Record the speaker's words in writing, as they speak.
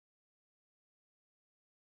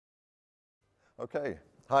Okay,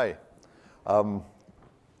 hi.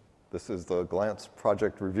 This is the Glance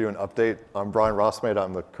project review and update. I'm Brian Rossmate.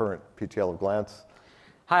 I'm the current PTL of Glance.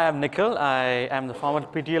 Hi, I'm Nikhil. I am the former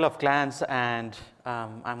PTL of Glance, and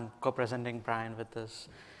I'm co-presenting Brian with this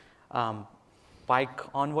Pike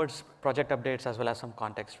onwards project updates as well as some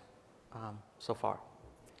context so far.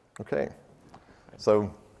 Okay,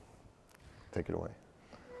 so take it away.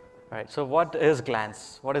 All right, so what is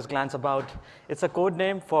Glance? What is Glance about? It's a code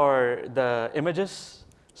name for the images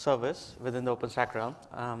service within the OpenStack realm.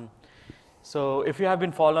 So if you have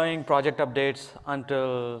been following project updates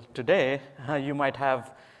until today, you might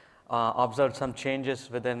have observed some changes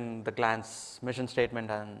within the Glance mission statement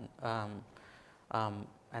and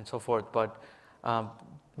so forth. But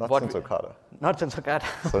not since Okada. Not since Okada.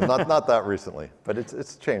 So not that recently, but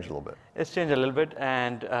it's changed a little bit. It's changed a little bit,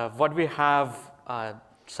 and what we have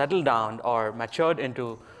settled down or matured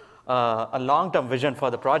into a long-term vision for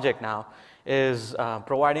the project now is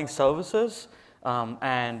providing services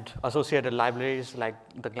and associated libraries like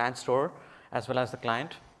the Glance store as well as the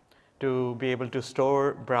client to be able to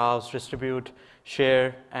store, browse, distribute,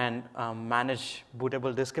 share, and manage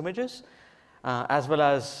bootable disk images, as well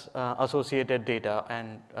as associated data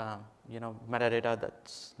and metadata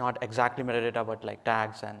that's not exactly metadata but like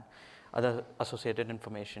tags and other associated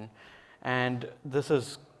information. And this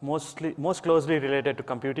is most closely related to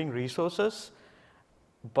computing resources,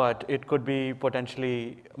 but it could be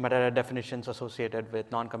potentially metadata definitions associated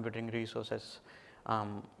with non-computing resources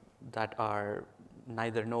that are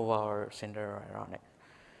neither Nova or Cinder or Ironic.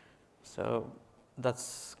 So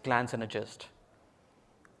that's Glance in a gist.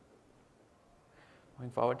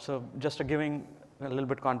 Moving forward, so just giving a little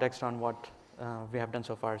bit context on what we have done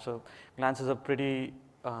so far. So Glance is a pretty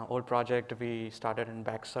old project. We started in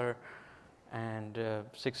Baxter, and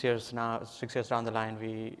 6 years down the line,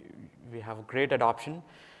 we have great adoption.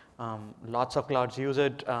 Lots of clouds use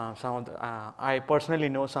it. I personally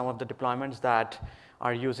know some of the deployments that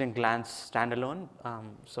are using Glance standalone.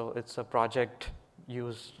 So it's a project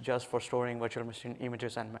used just for storing virtual machine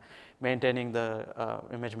images and maintaining the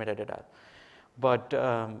image metadata. But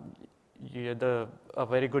a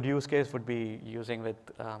very good use case would be using with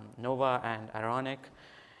Nova and Ironic,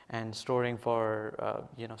 and storing for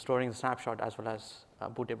storing the snapshot as well as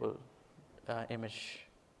bootable image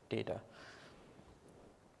data.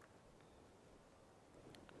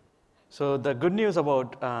 So the good news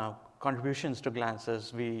about contributions to Glance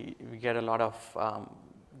is we get a lot of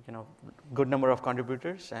good number of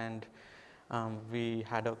contributors, and we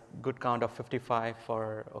had a good count of 55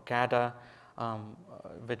 for Okada,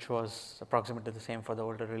 which was approximately the same for the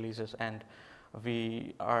older releases, and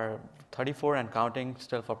we are 34 and counting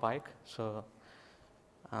still for Pike. So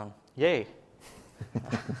yay. All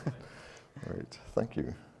right, thank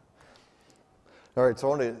you. All right, so I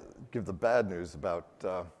want to give the bad news about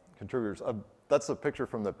contributors. That's a picture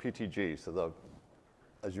from the PTG. So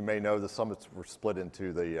as you may know, the summits were split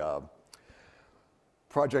into the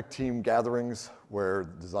project team gatherings where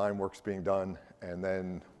design work's being done, and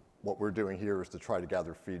then what we're doing here is to try to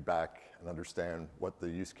gather feedback and understand what the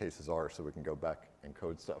use cases are so we can go back and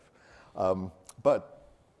code stuff. But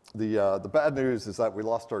the bad news is that we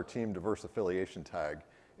lost our team diverse affiliation tag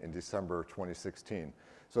in December 2016.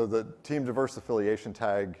 So the team diverse affiliation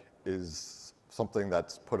tag is something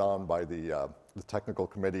that's put on by the technical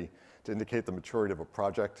committee to indicate the maturity of a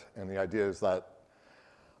project. And the idea is that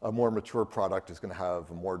a more mature product is going to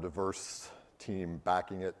have a more diverse team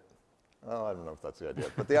backing it. Oh, I don't know if that's the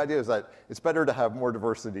idea, but the idea is that it's better to have more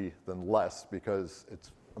diversity than less because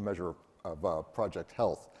it's a measure of project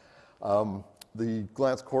health. The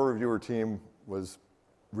Glance core reviewer team was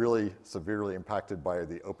really severely impacted by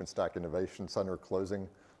the OpenStack Innovation Center closing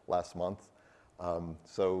last month.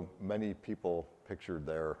 So many people pictured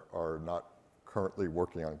there are not currently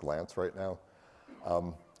working on Glance right now,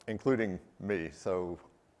 including me. So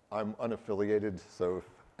I'm unaffiliated, so if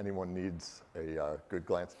anyone needs a good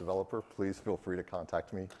Glance developer, please feel free to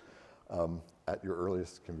contact me at your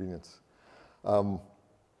earliest convenience. So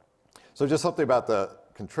just something about the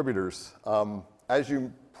contributors. As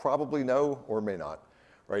you probably know or may not,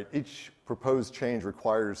 right? Each proposed change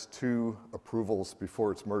requires 2 approvals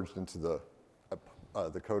before it's merged into the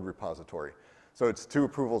code repository. So it's 2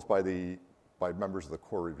 approvals by members of the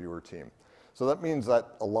core reviewer team. So that means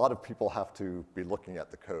that a lot of people have to be looking at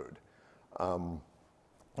the code.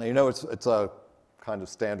 It's a kind of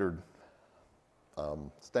standardly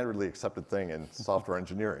accepted thing in software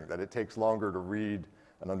engineering, that it takes longer to read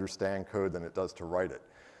and understand code than it does to write it.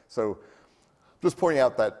 So just pointing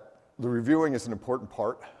out that the reviewing is an important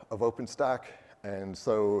part of OpenStack, and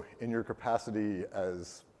so in your capacity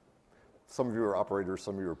as some of you are operators,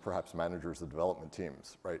 some of you are perhaps managers of development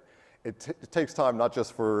teams, right? It takes time not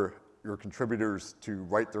just for your contributors to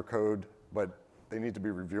write their code, but they need to be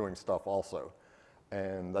reviewing stuff also.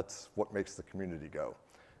 And that's what makes the community go.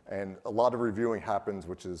 And a lot of reviewing happens,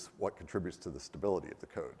 which is what contributes to the stability of the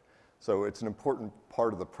code. So it's an important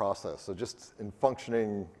part of the process. So just in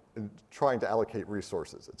functioning, in trying to allocate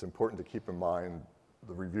resources, it's important to keep in mind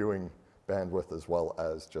the reviewing bandwidth as well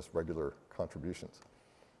as just regular contributions.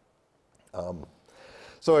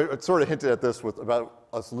 So I sort of hinted at this about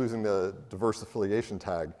us losing the diverse affiliation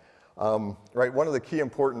tag. Right, one of the key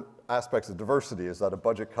important aspects of diversity is that a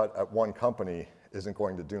budget cut at one company isn't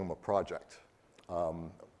going to doom a project.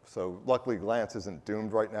 So luckily, Glance isn't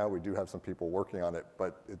doomed right now. We do have some people working on it,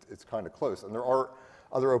 but it's kind of close. And there are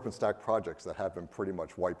other OpenStack projects that have been pretty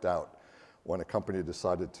much wiped out when a company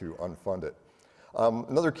decided to unfund it.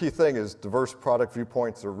 Another key thing is diverse product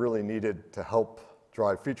viewpoints are really needed to help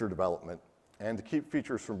drive feature development and to keep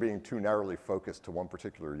features from being too narrowly focused to one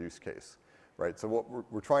particular use case. Right? So what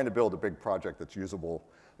we're trying to build a big project that's usable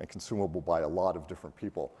and consumable by a lot of different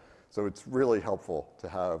people. So it's really helpful to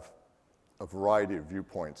have a variety of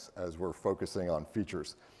viewpoints as we're focusing on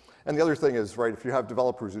features. And the other thing is, right, if you have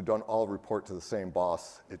developers who don't all report to the same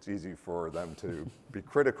boss, it's easy for them to be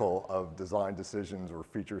critical of design decisions or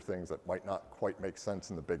feature things that might not quite make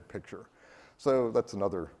sense in the big picture. So that's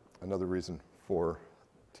another reason for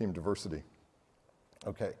team diversity.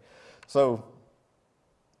 Okay, so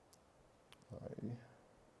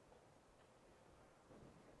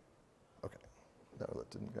okay, no, that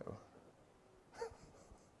didn't go.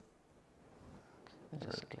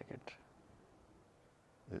 Just click it.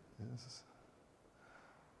 It is.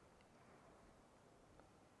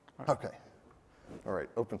 Okay. All right,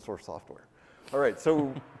 open source software. All right,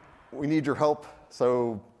 so we need your help.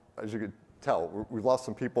 So as you could tell, we've lost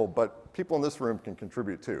some people, but people in this room can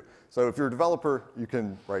contribute too. So if you're a developer, you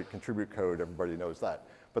can contribute code. Everybody knows that.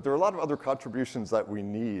 But there are a lot of other contributions that we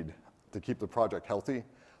need to keep the project healthy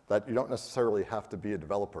that you don't necessarily have to be a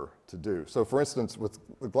developer to do. So for instance, with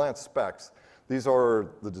the Glance specs, these are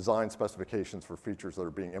the design specifications for features that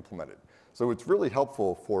are being implemented. So it's really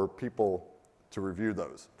helpful for people to review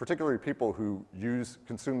those, particularly people who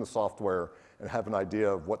consume the software and have an idea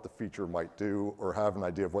of what the feature might do or have an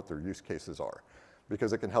idea of what their use cases are,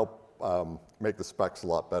 because it can help make the specs a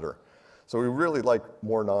lot better. So we really like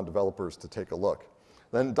more non-developers to take a look.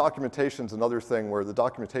 Then documentation's another thing where the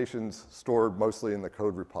documentation's stored mostly in the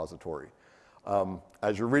code repository.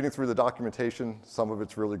 As you're reading through the documentation, some of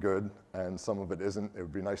it's really good and some of it isn't. It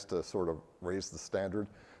would be nice to sort of raise the standard.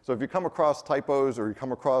 So if you come across typos or you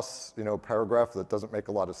come across a paragraph that doesn't make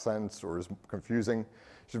a lot of sense or is confusing, you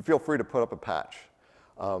should feel free to put up a patch.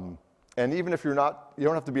 And even if you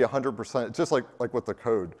don't have to be 100%, it's just like with the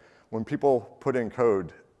code. When people put in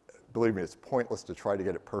code, believe me, it's pointless to try to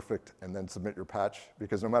get it perfect and then submit your patch,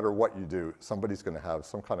 because no matter what you do, somebody's going to have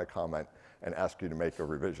some kind of comment and ask you to make a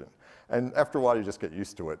revision. And after a while, you just get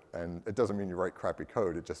used to it. And it doesn't mean you write crappy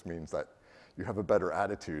code. It just means that you have a better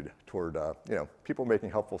attitude toward people making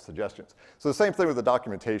helpful suggestions. So the same thing with the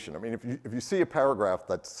documentation. I mean, if you see a paragraph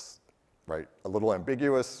that's a little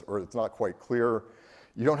ambiguous or it's not quite clear,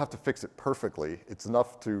 you don't have to fix it perfectly. It's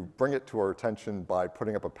enough to bring it to our attention by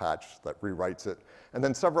putting up a patch that rewrites it. And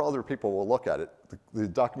then several other people will look at it. The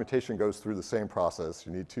documentation goes through the same process.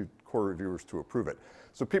 You need 2 core reviewers to approve it.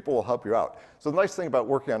 So people will help you out. So the nice thing about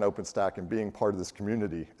working on OpenStack and being part of this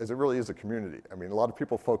community is it really is a community. I mean, a lot of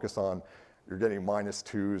people focus on you're getting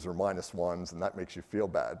 -2s or -1s, and that makes you feel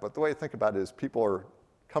bad. But the way I think about it is people are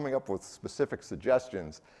coming up with specific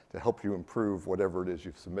suggestions to help you improve whatever it is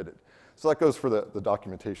you've submitted. So that goes for the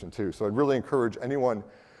documentation too. So I'd really encourage anyone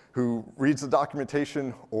who reads the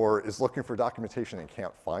documentation or is looking for documentation and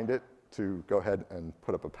can't find it to go ahead and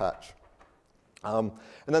put up a patch. And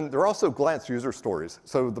then there are also Glance user stories.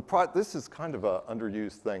 So this is kind of an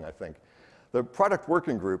underused thing, I think. The product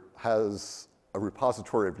working group has a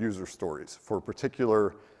repository of user stories for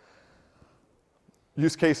particular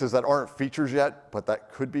use cases that aren't features yet, but that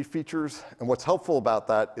could be features. And what's helpful about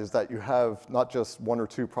that is that you have not just 1 or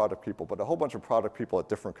 2 product people, but a whole bunch of product people at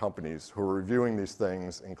different companies who are reviewing these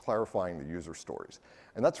things and clarifying the user stories.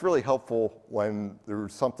 And that's really helpful when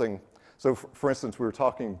there's something. So for instance, we were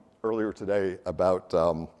talking earlier today about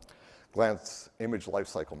Glance image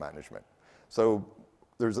lifecycle management. So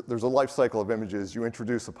there's a life cycle of images. You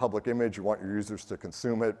introduce a public image, you want your users to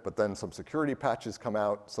consume it, but then some security patches come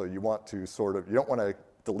out, so you want to you don't want to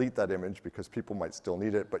delete that image because people might still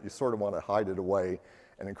need it, but you sort of want to hide it away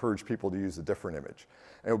and encourage people to use a different image.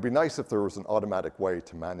 And it would be nice if there was an automatic way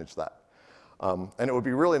to manage that. And it would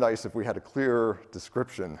be really nice if we had a clear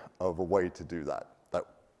description of a way to do that.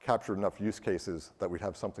 captured enough use cases that we'd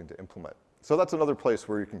have something to implement. So that's another place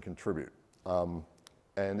where you can contribute.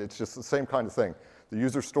 And it's just the same kind of thing. The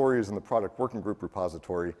user story is in the product working group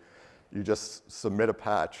repository. You just submit a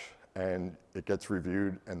patch, and it gets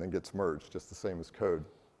reviewed and then gets merged, just the same as code.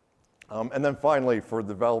 And then finally, for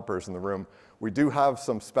developers in the room, we do have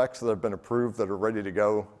some specs that have been approved that are ready to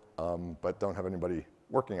go, but don't have anybody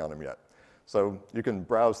working on them yet. So you can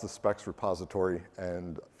browse the specs repository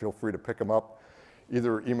and feel free to pick them up.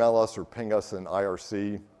 Either email us or ping us in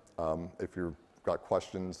IRC if you've got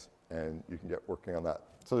questions, and you can get working on that.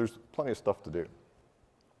 So there's plenty of stuff to do.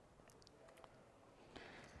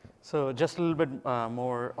 So just a little bit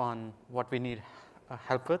more on what we need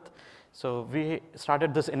help with. So we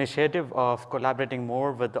started this initiative of collaborating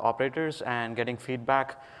more with the operators and getting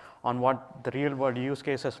feedback on what the real world use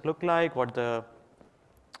cases look like, what the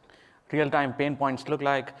real-time pain points look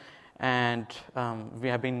like. And we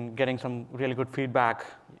have been getting some really good feedback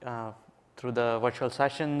through the virtual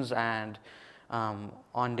sessions and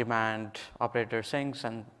on-demand operator syncs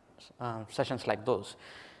and sessions like those.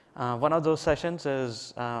 One of those sessions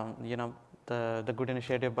is, the good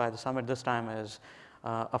initiative by the summit this time is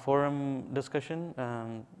a forum discussion,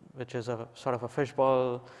 which is a sort of a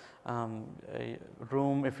fishbowl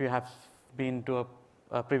room. If you have been to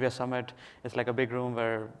a previous summit, it's like a big room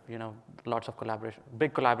where lots of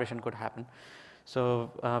big collaboration could happen. So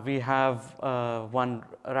we have one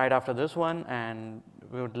right after this one, and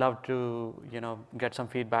we would love to get some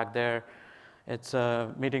feedback there. It's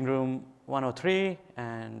meeting room 103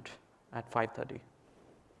 and at 5:30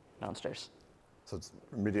 downstairs. So it's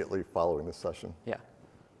immediately following this session. Yeah.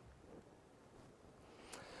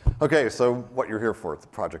 Okay, so what you're here for, the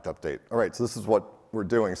project update. All right, so this is what we're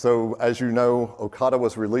doing. So as you know, Okada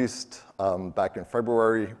was released back in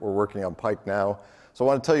February. We're working on Pike now. So I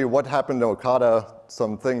want to tell you what happened to Okada,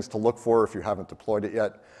 some things to look for if you haven't deployed it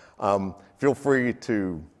yet. Feel free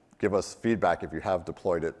to give us feedback if you have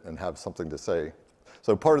deployed it and have something to say.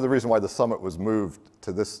 So part of the reason why the summit was moved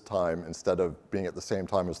to this time instead of being at the same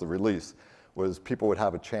time as the release was people would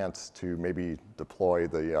have a chance to maybe deploy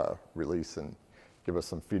the release and give us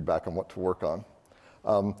some feedback on what to work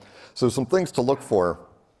on. So some things to look for.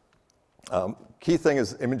 Key thing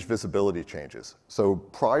is image visibility changes. So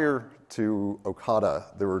prior to Okada,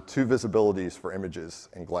 there were two visibilities for images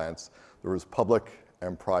in Glance. There was public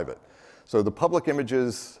and private. So the public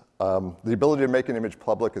images, the ability to make an image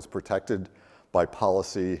public is protected by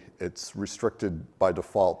policy. It's restricted by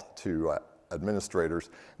default to administrators.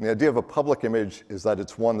 And the idea of a public image is that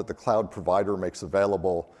it's one that the cloud provider makes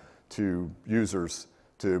available to users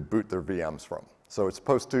to boot their VMs from. So it's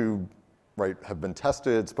supposed to have been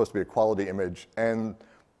tested, it's supposed to be a quality image, and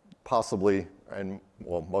possibly, and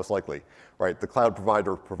well, most likely, the cloud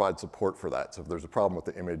provider provides support for that. So if there's a problem with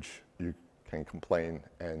the image, you can complain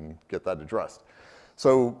and get that addressed.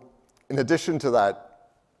 So in addition to that,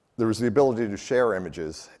 there was the ability to share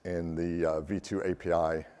images in the V2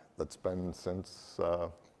 API that's been since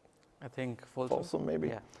I think Folsom, maybe?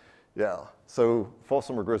 Yeah. Yeah, so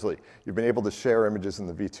Folsom or Grizzly, you've been able to share images in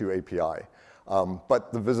the V2 API,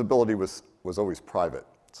 but the visibility was always private.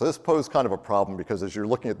 So this posed kind of a problem because as you're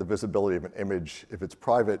looking at the visibility of an image, if it's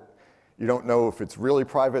private, you don't know if it's really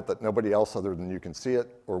private that nobody else other than you can see it,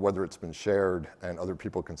 or whether it's been shared and other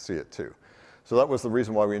people can see it too. So that was the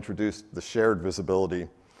reason why we introduced the shared visibility.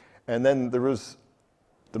 And then there was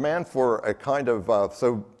demand for a kind of,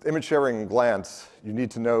 so image sharing in Glance, you need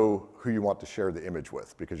to know who you want to share the image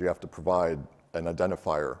with because you have to provide an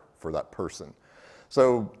identifier for that person.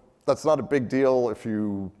 So that's not a big deal if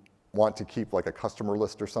you want to keep like a customer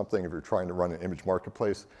list or something if you're trying to run an image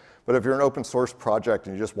marketplace. But if you're an open source project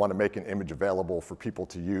and you just want to make an image available for people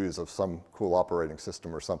to use of some cool operating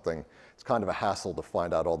system or something, it's kind of a hassle to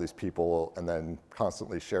find out all these people and then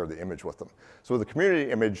constantly share the image with them. So with a community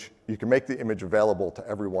image, you can make the image available to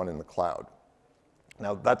everyone in the cloud.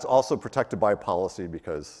 Now that's also protected by policy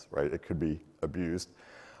because it could be abused.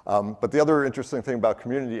 But the other interesting thing about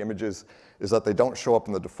community images is that they don't show up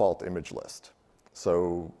in the default image list.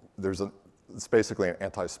 So it's basically an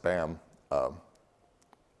anti-spam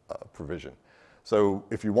provision. So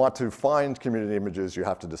if you want to find community images, you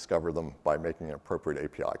have to discover them by making an appropriate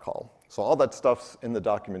API call. So all that stuff's in the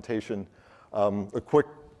documentation. A quick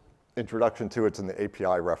introduction to it's in the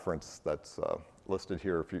API reference that's listed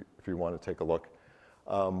here if you want to take a look.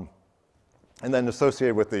 And then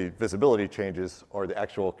associated with the visibility changes are the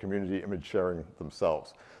actual community image sharing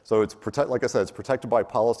themselves. So it's like I said, it's protected by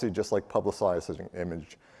policy, just like publicizing an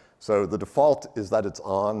image. So the default is that it's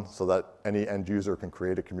on so that any end user can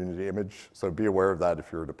create a community image. So be aware of that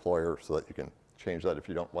if you're a deployer so that you can change that if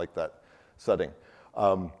you don't like that setting.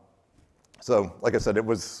 So like I said, it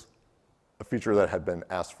was a feature that had been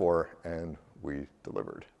asked for, and we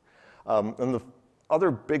delivered. And the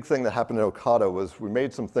other big thing that happened in Okada was we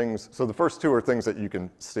made some things. So the first two are things that you can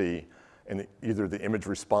see in either the image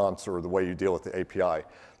response or the way you deal with the API.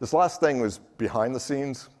 This last thing was behind the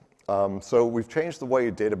scenes. So we've changed the way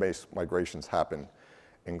database migrations happen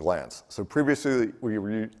in Glance. So previously we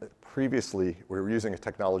were using a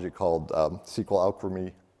technology called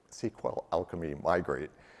SQL Alchemy Migrate,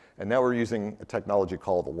 and now we're using a technology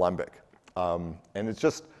called Alembic. And it's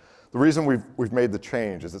just, the reason we've made the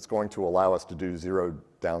change is it's going to allow us to do zero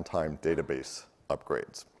downtime database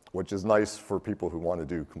upgrades, which is nice for people who want to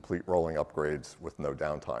do complete rolling upgrades with no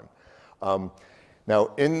downtime.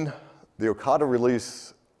 Now, in the Okada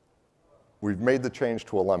release, we've made the change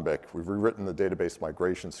to Alembic. We've rewritten the database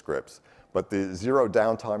migration scripts, but the zero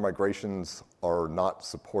downtime migrations are not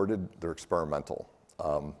supported. They're experimental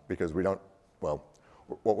because we don't, well,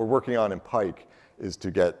 what we're working on in Pike is to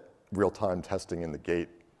get real-time testing in the gate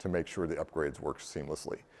to make sure the upgrades work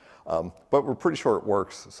seamlessly. But we're pretty sure it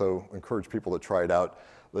works, so encourage people to try it out.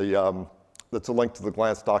 That's a link to the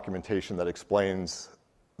Glance documentation that explains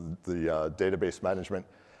the database management.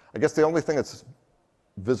 I guess the only thing that's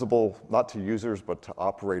visible, not to users, but to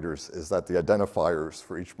operators, is that the identifiers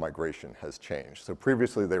for each migration has changed. So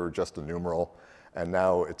previously they were just a numeral, and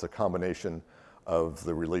now it's a combination of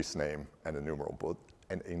the release name and a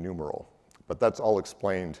numeral. But that's all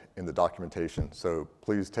explained in the documentation, so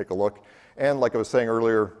please take a look. And like I was saying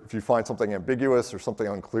earlier, if you find something ambiguous or something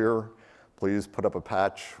unclear, please put up a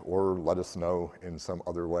patch or let us know in some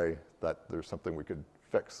other way that there's something we could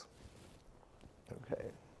fix. Okay.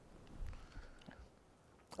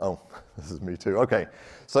 Oh, this is me too. Okay,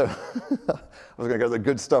 so I was going to go to the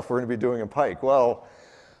good stuff we're going to be doing in Pike. Well,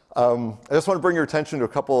 I just want to bring your attention to a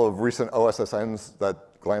couple of recent OSSNs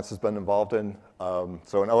that Glance has been involved in.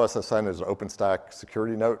 So an OSSN is an OpenStack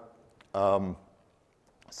security note.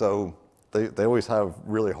 So they always have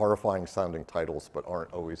really horrifying sounding titles, but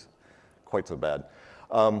aren't always quite so bad.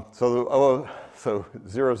 So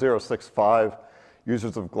 0065,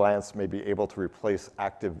 users of Glance may be able to replace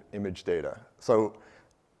active image data. So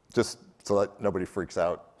just so that nobody freaks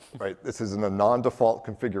out, right? This is in a non-default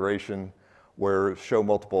configuration where show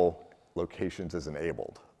multiple locations is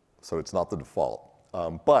enabled. So it's not the default.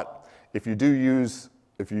 But if you do use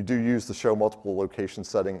the show multiple location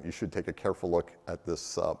setting, you should take a careful look at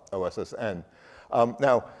this OSSN.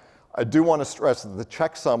 Now, I do want to stress that the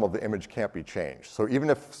checksum of the image can't be changed. So even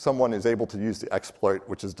if someone is able to use the exploit,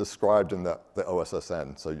 which is described in the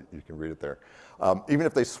OSSN, so you can read it there, even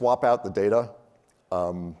if they swap out the data,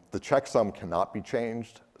 the checksum cannot be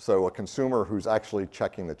changed. So a consumer who's actually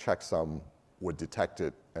checking the checksum would detect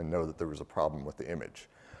it and know that there was a problem with the image.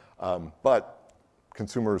 But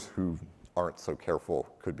consumers who aren't so careful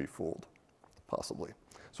could be fooled, possibly.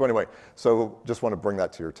 So anyway, so just want to bring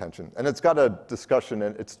that to your attention. And it's got a discussion,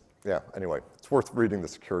 and anyway, it's worth reading the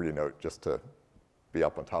security note just to be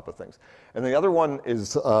up on top of things. And the other one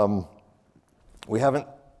is,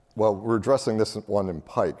 we're addressing this one in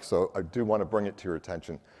Pike, so I do want to bring it to your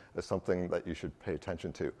attention as something that you should pay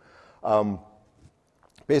attention to.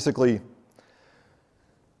 Basically,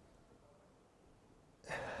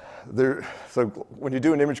 so when you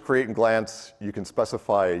do an image create in Glance, you can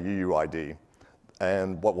specify a UUID.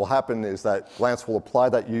 And what will happen is that Glance will apply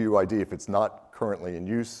that UUID if it's not currently in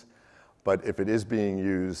use. But if it is being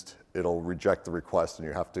used, it'll reject the request, and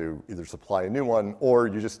you have to either supply a new one, or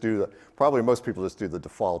you just do probably most people just do the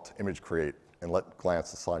default image create and let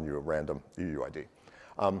Glance assign you a random UUID.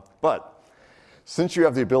 But since you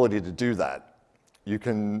have the ability to do that, you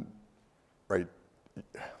can, right,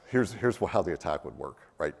 here's how the attack would work,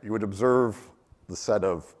 right? You would observe the set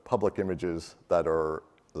of public images that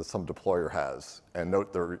some deployer has and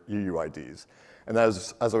note their UUIDs. And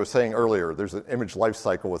as I was saying earlier, there's an image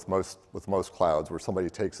lifecycle with most clouds where somebody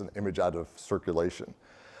takes an image out of circulation.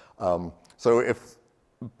 So if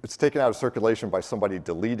it's taken out of circulation by somebody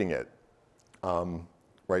deleting it,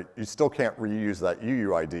 right, you still can't reuse that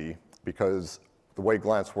UUID because the way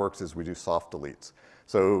Glance works is we do soft deletes.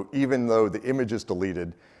 So even though the image is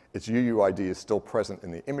deleted, its UUID is still present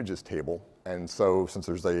in the images table. And so since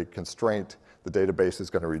there's a constraint, the database is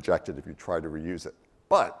going to reject it if you try to reuse it.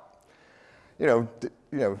 But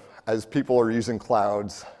as people are using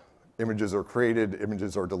clouds, images are created,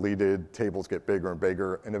 images are deleted, tables get bigger and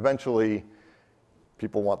bigger, and eventually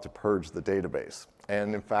people want to purge the database.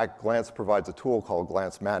 And in fact, Glance provides a tool called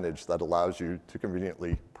Glance Manage that allows you to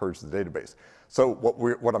conveniently purge the database. So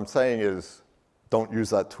what I'm saying is, don't use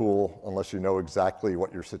that tool unless you know exactly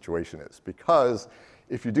what your situation is. Because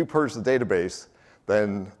if you do purge the database,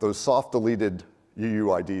 then those soft deleted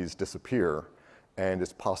UUIDs disappear, and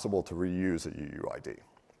it's possible to reuse a UUID,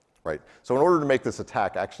 right? So in order to make this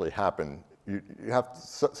attack actually happen, you have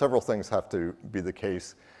several things have to be the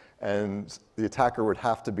case, and the attacker would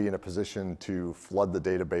have to be in a position to flood the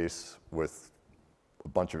database with a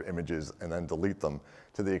bunch of images and then delete them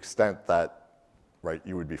to the extent that, right,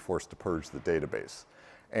 you would be forced to purge the database.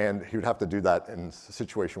 And he would have to do that in a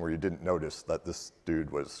situation where you didn't notice that this dude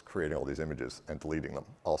was creating all these images and deleting them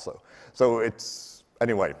also. So it's,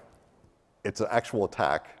 anyway, it's an actual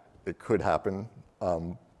attack. It could happen.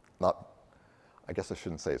 I guess I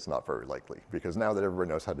shouldn't say it's not very likely, because now that everybody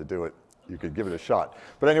knows how to do it, you could give it a shot.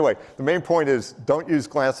 But anyway, the main point is don't use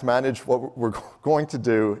glance manage. What we're going to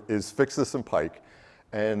do is fix this in Pike.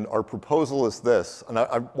 And our proposal is this. And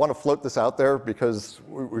I want to float this out there because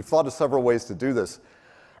we've thought of several ways to do this.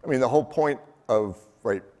 I mean, the whole point of,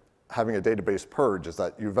 right, having a database purge is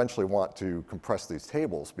that you eventually want to compress these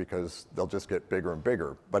tables because they'll just get bigger and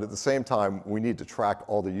bigger. But at the same time, we need to track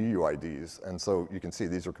all the UUIDs. And so you can see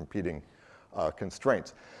these are competing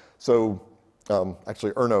constraints. So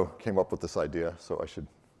actually, Erno came up with this idea. So I should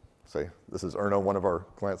say, this is Erno, one of our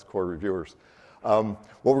Glance core reviewers. What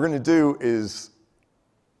we're going to do is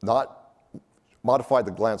not modify the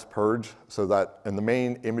glance purge so that in the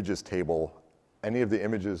main images table, any of the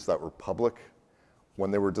images that were public when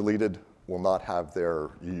they were deleted will not have their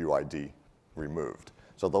UUID removed.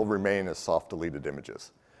 So they'll remain as soft deleted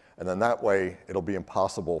images. And then that way, it'll be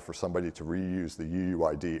impossible for somebody to reuse the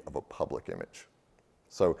UUID of a public image.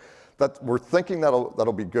 So we're thinking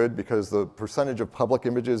that'll be good because the percentage of public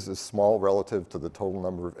images is small relative to the total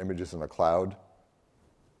number of images in a cloud,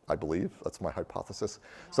 I believe. That's my hypothesis.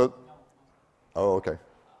 So, oh, okay.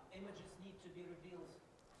 Images need to be revealed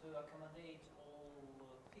to accommodate all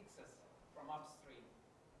fixes from upstream.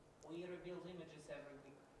 We reveal images every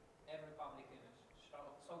week, every public image.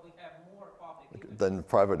 So we have more public images than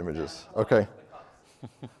private images. Okay.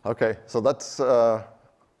 Okay. So that's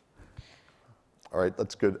all right.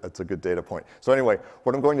 That's good. That's a good data point. So anyway,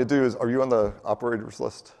 what I'm going to do is, are you on the operators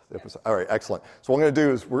list? Yes. All right. Excellent. So what I'm going to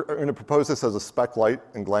do is we're going to propose this as a spec light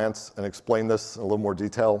in Glance and explain this in a little more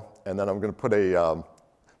detail. And then I'm going to put a,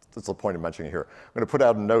 that's the point of mentioning it here. I'm going to put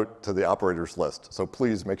out a note to the operators list. So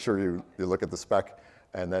please make sure you look at the spec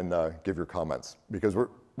and then give your comments. Because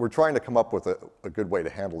we're trying to come up with a good way to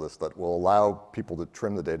handle this that will allow people to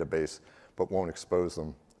trim the database but won't expose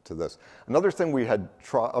them to this. Another thing we had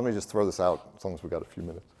tried, let me just throw this out as long as we've got a few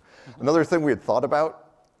minutes. Another thing we had thought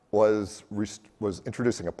about was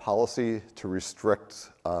introducing a policy to restrict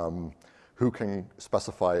who can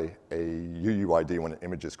specify a UUID when an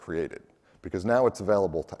image is created, because now it's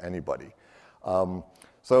available to anybody.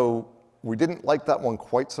 So we didn't like that one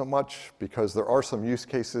quite so much because there are some use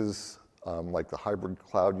cases, like the hybrid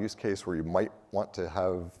cloud use case, where you might want to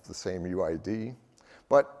have the same UID,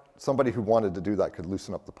 but somebody who wanted to do that could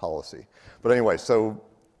loosen up the policy. But anyway, so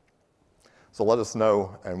let us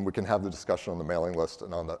know, and we can have the discussion on the mailing list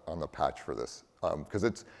and on the patch for this, because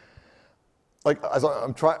it's like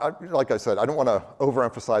like I said, I don't want to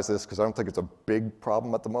overemphasize this because I don't think it's a big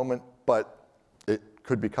problem at the moment, but it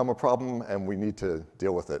could become a problem, and we need to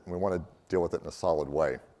deal with it, and we want to deal with it in a solid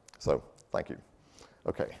way. So thank you.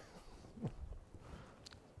 Okay.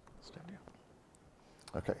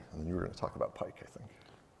 Okay, and then you were going to talk about Pike, I think.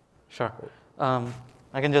 Sure.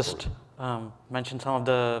 I can just mention some of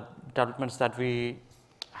the developments that we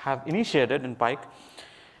have initiated in Pike.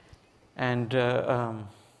 And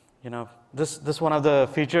you know, this one of the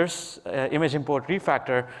features, image import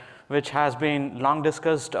refactor, which has been long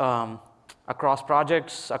discussed across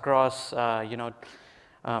projects, across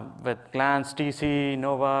with Glance, TC,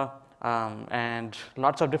 Nova, and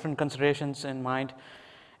lots of different considerations in mind.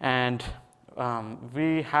 And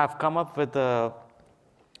we have come up with a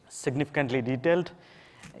significantly detailed,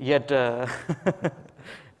 yet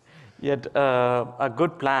yet a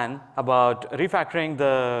good plan about refactoring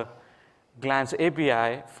the Glance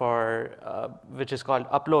API for which is called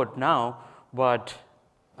Upload Now, but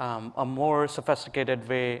a more sophisticated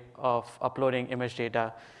way of uploading image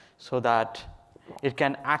data so that it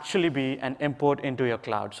can actually be an import into your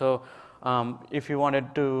cloud. So if you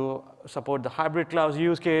wanted to support the hybrid cloud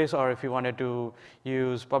use case, or if you wanted to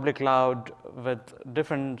use public cloud with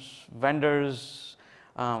different vendors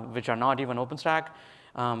which are not even OpenStack,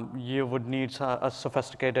 you would need a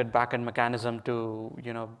sophisticated backend mechanism to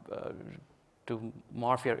to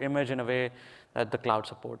morph your image in a way that the cloud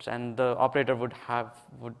supports, and the operator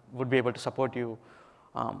would be able to support you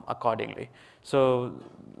accordingly. So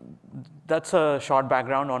that's a short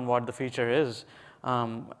background on what the feature is.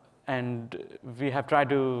 And we have tried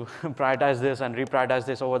to prioritize this and reprioritize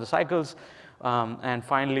this over the cycles. And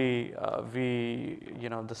finally,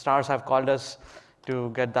 the stars have called us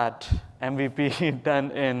to get that MVP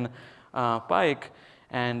done in Pike.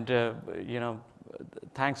 And,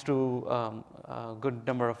 thanks to a good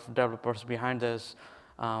number of developers behind this,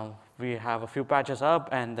 we have a few patches up,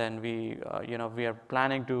 and then we are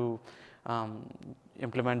planning to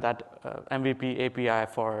implement that MVP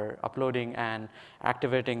API for uploading and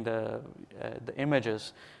activating the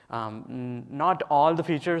images. Not all the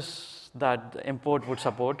features that the import would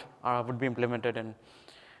support would be implemented in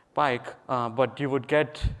Pike, but you would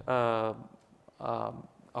get a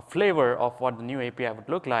flavor of what the new API would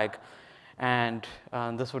look like. And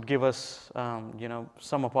this would give us,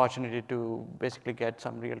 some opportunity to basically get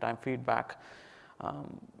some real-time feedback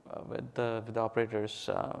with the operators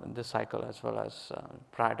in this cycle, as well as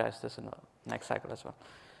prioritize this in the next cycle as well.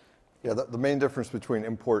 Yeah, the main difference between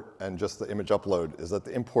import and just the image upload is that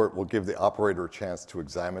the import will give the operator a chance to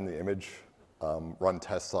examine the image, run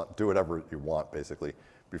tests, do whatever you want, basically,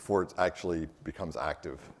 before it actually becomes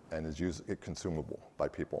active and is consumable by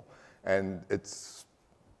people. And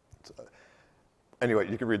anyway,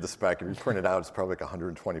 you can read the spec. If you print it out, it's probably like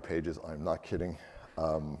 120 pages. I'm not kidding.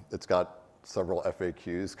 It's got several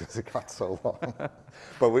FAQs because it got so long.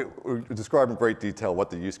 But we describe in great detail what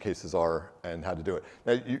the use cases are and how to do it.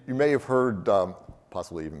 Now, you may have heard,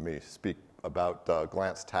 possibly even me, speak about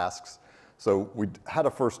glance tasks. So we had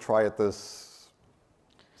a first try at this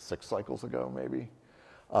 6 cycles ago, maybe.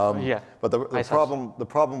 Yeah. But the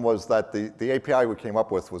problem was that the API we came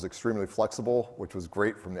up with was extremely flexible, which was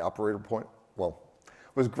great from the operator point. Well,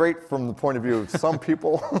 it was great from the point of view of some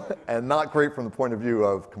people and not great from the point of view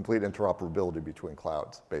of complete interoperability between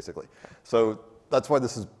clouds, basically. So that's why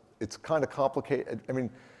it's kind of complicated. I mean,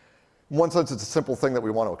 in one sense, it's a simple thing that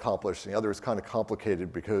we want to accomplish. And the other is kind of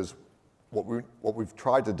complicated because what we've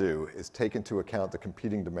tried to do is take into account the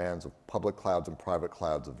competing demands of public clouds and private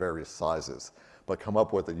clouds of various sizes, but come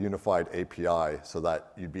up with a unified API so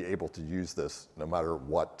that you'd be able to use this no matter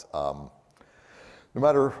what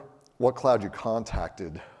cloud you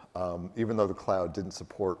contacted, even though the cloud didn't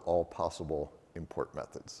support all possible import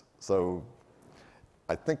methods. So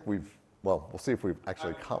I think we'll see if we've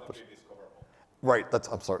actually accomplished. Right,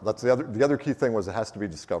 I'm sorry, that's the other key thing was it has to be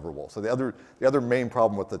discoverable. So the other main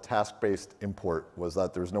problem with the task-based import was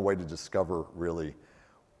that there's no way to discover really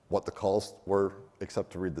what the calls were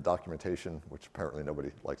except to read the documentation, which apparently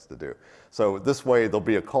nobody likes to do. So this way, there'll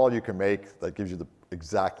be a call you can make that gives you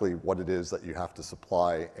exactly what it is that you have to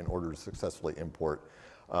supply in order to successfully import.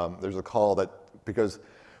 There's a call that, because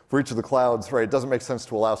for each of the clouds, right, it doesn't make sense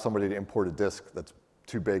to allow somebody to import a disk that's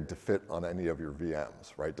too big to fit on any of your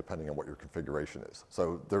VMs, right, depending on what your configuration is.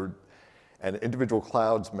 So and individual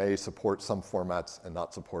clouds may support some formats and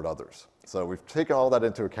not support others. So we've taken all that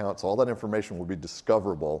into account, so all that information will be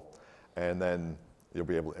discoverable, and then you'll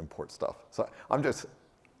be able to import stuff. So I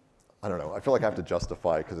don't know, I feel like I have to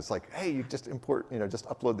justify, because it's like, hey, you just import, just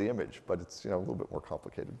upload the image, but it's, a little bit more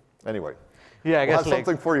complicated. Anyway, yeah, I guess we'll have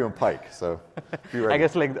something for you in Pike, so be ready. I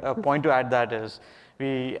guess a point to add that is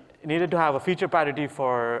we needed to have a feature parity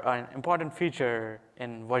for an important feature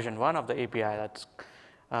in version 1 of the API, that's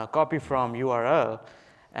copy from URL,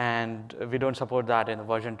 and we don't support that in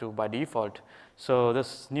version 2 by default. So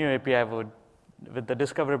this new API with the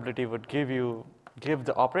discoverability, would give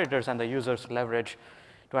the operators and the users leverage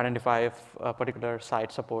to identify if a particular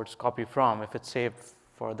site supports copy from, if it's safe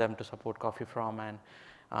for them to support copy from, and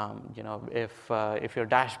if your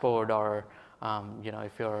dashboard or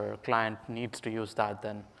if your client needs to use that,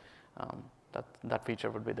 then that feature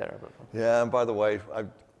would be there. Yeah, and by the way,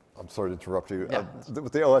 I'm sorry to interrupt you. Yeah.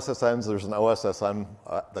 With the OSSNs, there's an OSSN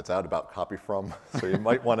that's out about copy from, so you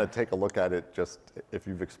might want to take a look at it just if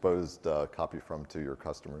you've exposed copy from to your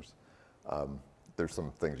customers. There's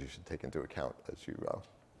some things you should take into account as you,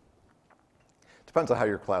 depends on how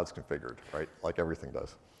your cloud's configured, right? Like everything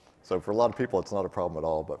does. So for a lot of people, it's not a problem at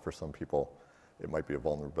all, but for some people, it might be a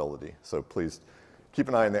vulnerability. So please keep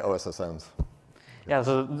an eye on the OSSNs. Yeah,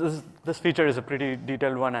 so this feature is a pretty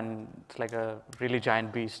detailed one, and it's like a really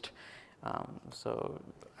giant beast. So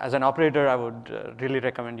as an operator, I would really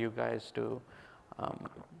recommend you guys to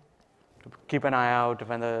keep an eye out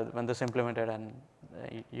when this is implemented, and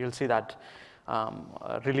you'll see that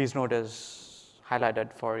release note is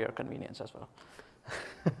highlighted for your convenience as well.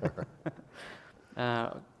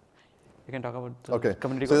 You can talk about the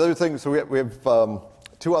community goals. So the other thing, so we have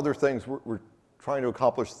 2 other things. We're trying to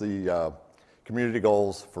accomplish the community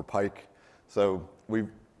goals for Pike. So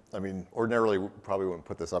ordinarily we probably wouldn't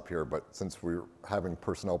put this up here, but since we're having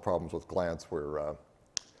personnel problems with Glance, we're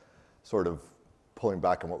sort of pulling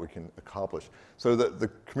back on what we can accomplish. So the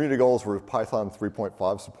community goals were Python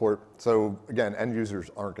 3.5 support. So again, end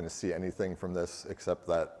users aren't going to see anything from this except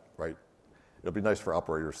that, right, it'll be nice for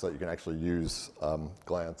operators so that you can actually use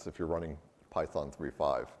Glance if you're running Python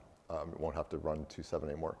 3.5. It won't have to run 2.7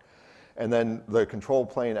 anymore. And then the control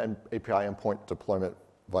plane and API endpoint deployment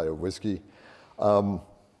via Whiskey.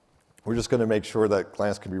 We're just going to make sure that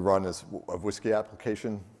Glance can be run as a Whiskey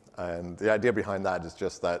application. And the idea behind that is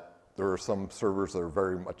just that there are some servers that are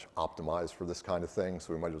very much optimized for this kind of thing.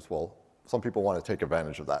 So we might as well, some people want to take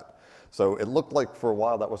advantage of that. So it looked like for a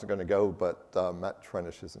while that wasn't going to go, but Matt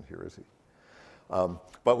Trenish isn't here, is he?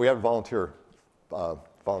 But we had a volunteer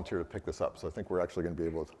to pick this up. So I think we're actually going to be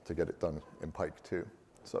able to get it done in Pike too.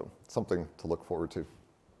 So something to look forward to.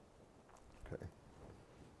 Okay.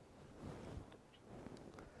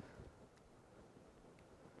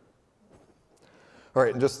 All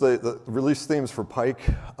right, and just the release themes for Pike.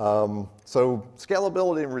 So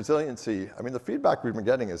scalability and resiliency. I mean, the feedback we've been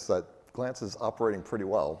getting is that Glance is operating pretty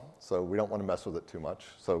well, so we don't want to mess with it too much.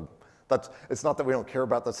 So it's not that we don't care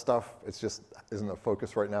about that stuff. It's just isn't a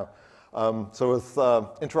focus right now. So with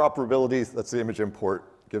interoperability, that's the image import,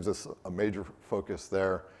 gives us a major focus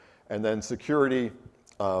there. And then security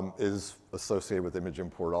is associated with image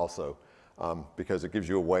import also, because it gives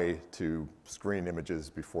you a way to screen images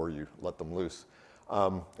before you let them loose.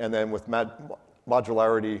 And then with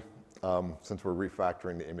modularity, since we're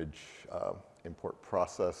refactoring the image import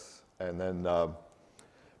process, and then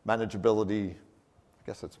manageability, I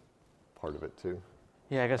guess that's part of it too.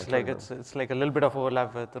 Yeah, I guess like it's like a little bit of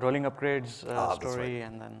overlap with the rolling upgrades story, right.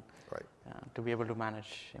 and then Right. to be able to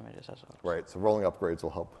manage images as well. Right, so rolling upgrades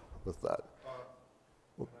will help with that.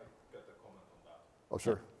 Can I get a comment on that? Oh,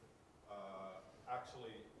 sure.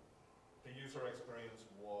 Actually, the user experience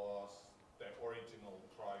was the original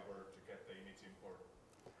driver to get the image import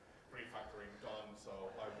refactoring done, so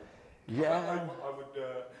I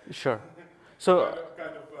would Sure. So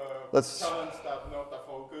kind of Let's challenge that, not the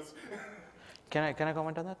focus. can I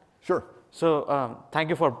comment on that? Sure. So thank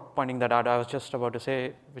you for pointing that out. I was just about to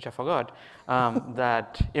say, which I forgot,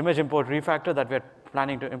 that image import refactor that we're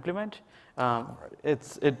planning to implement,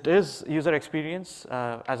 it is user experience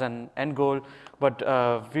as an end goal, but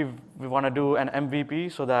we want to do an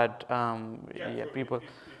MVP so that people,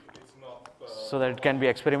 It's not, so that it can be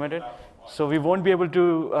experimented. So we won't be able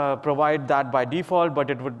to provide that by default,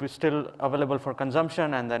 but it would be still available for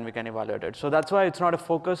consumption, and then we can evaluate it. So that's why it's not a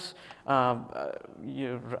focus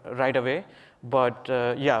right away. But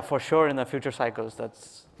yeah, for sure in the future cycles,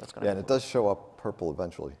 that's going to be. Yeah, and it does show up purple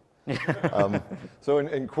eventually. So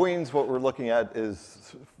in Queens, what we're looking at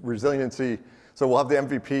is resiliency. So we'll have the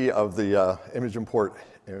MVP of the image import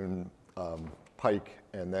in Pike,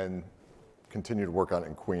 and then continue to work on it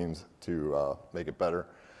in Queens to make it better.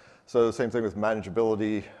 So same thing with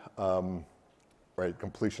manageability, right?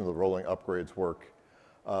 Completion of the rolling upgrades work.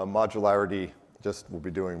 Modularity, just we'll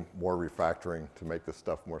be doing more refactoring to make this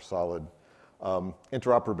stuff more solid.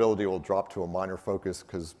 Interoperability will drop to a minor focus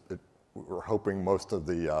because we're hoping most of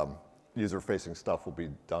the user-facing stuff will be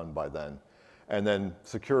done by then. And then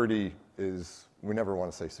security is, we never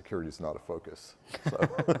want to say security is not a focus. So,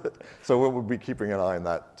 so we'll be keeping an eye on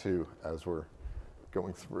that too as we're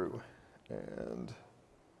going through. And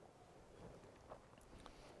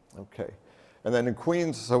okay. And then in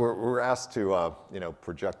Queens, so we're asked to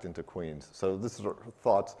project into Queens. So this is our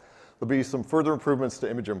thoughts. There'll be some further improvements to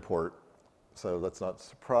image import. So that's not a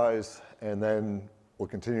surprise. And then we'll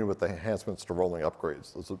continue with the enhancements to rolling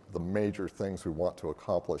upgrades. Those are the major things we want to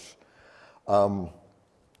accomplish.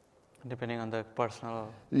 Depending on the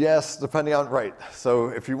personal. Yes, depending on, right. So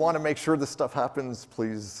if you want to make sure this stuff happens,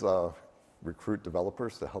 please recruit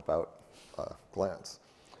developers to help out Glance.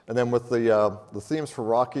 And then with the themes for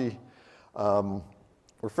Rocky,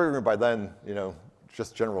 we're figuring by then,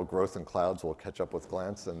 just general growth in clouds will catch up with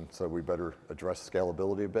Glance, and so we better address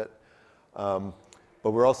scalability a bit.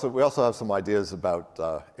 But we also have some ideas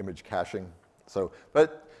about image caching. So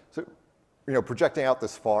projecting out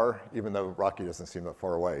this far, even though Rocky doesn't seem that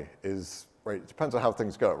far away, is right. It depends on how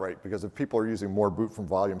things go, right? Because if people are using more boot from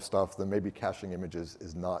volume stuff, then maybe caching images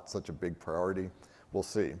is not such a big priority. We'll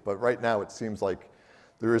see. But right now, it seems like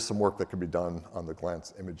there is some work that can be done on the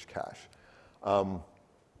Glance image cache. And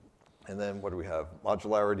then what do we have?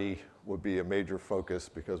 Modularity would be a major focus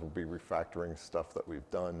because we'll be refactoring stuff that we've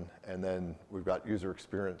done. And then we've got user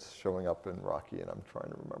experience showing up in Rocky, and I'm trying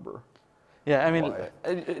to remember. Yeah, I mean,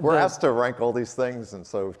 we're asked to rank all these things, and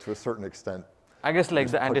so to a certain extent, I guess like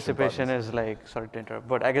the anticipation is like, sorry to interrupt,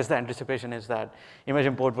 but I guess the anticipation is that image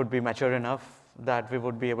import would be mature enough that we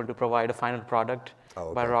would be able to provide a final product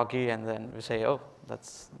by Rocky, and then we say, oh,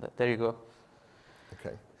 there you go.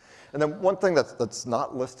 And then one thing that's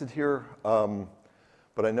not listed here,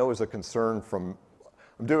 but I know is a concern from,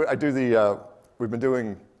 we've been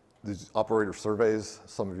doing these operator surveys.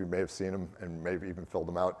 Some of you may have seen them and maybe even filled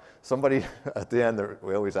them out. Somebody at the end,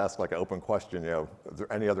 we always ask like an open question, is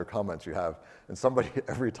there any other comments you have? And somebody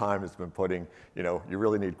every time has been putting, you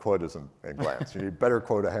really need quotas and glance. You need better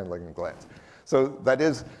quota handling and glance. So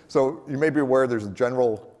so you may be aware there's a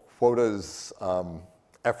general quotas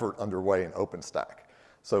effort underway in OpenStack.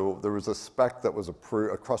 So there was a spec that was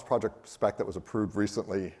approved, a cross-project spec that was approved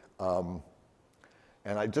recently. And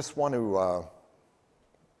I just want to,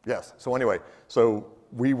 yes, so anyway, so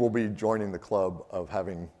we will be joining the club of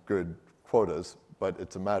having good quotas, but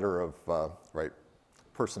it's a matter of,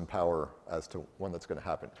 person power as to when that's going to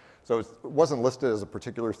happen. So it wasn't listed as a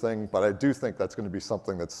particular thing, but I do think that's going to be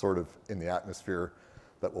something that's sort of in the atmosphere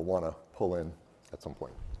that we'll want to pull in at some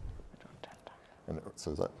point. And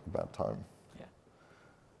so is that about time? Yeah.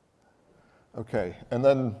 Okay, and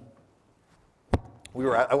then we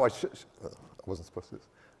were at, I wasn't supposed to do this.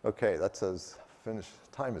 Okay, that says finish,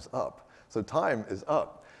 time is up. So time is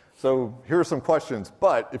up. So here are some questions,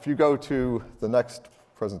 but if you go to the next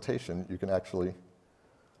presentation, you can actually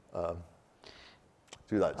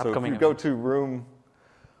do that. So if you go to room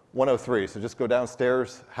 103, so just go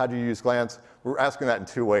downstairs, how do you use glance? We're asking that in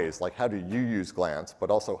two ways, like how do you use glance,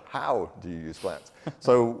 but also how do you use glance?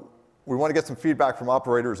 So we want to get some feedback from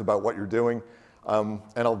operators about what you're doing, and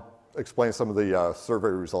I'll explain some of the survey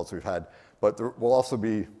results we've had, but there will also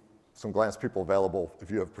be some glance people available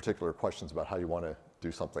if you have particular questions about how you want to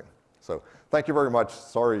do something. So thank you very much.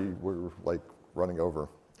 Sorry we're like running over,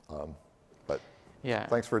 but yeah.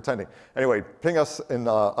 Thanks for attending. Anyway, ping us in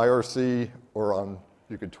IRC or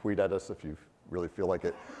you could tweet at us if you really feel like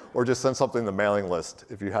it, or just send something to the mailing list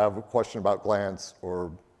if you have a question about glance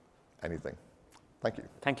or anything. Thank you.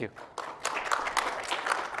 Thank you.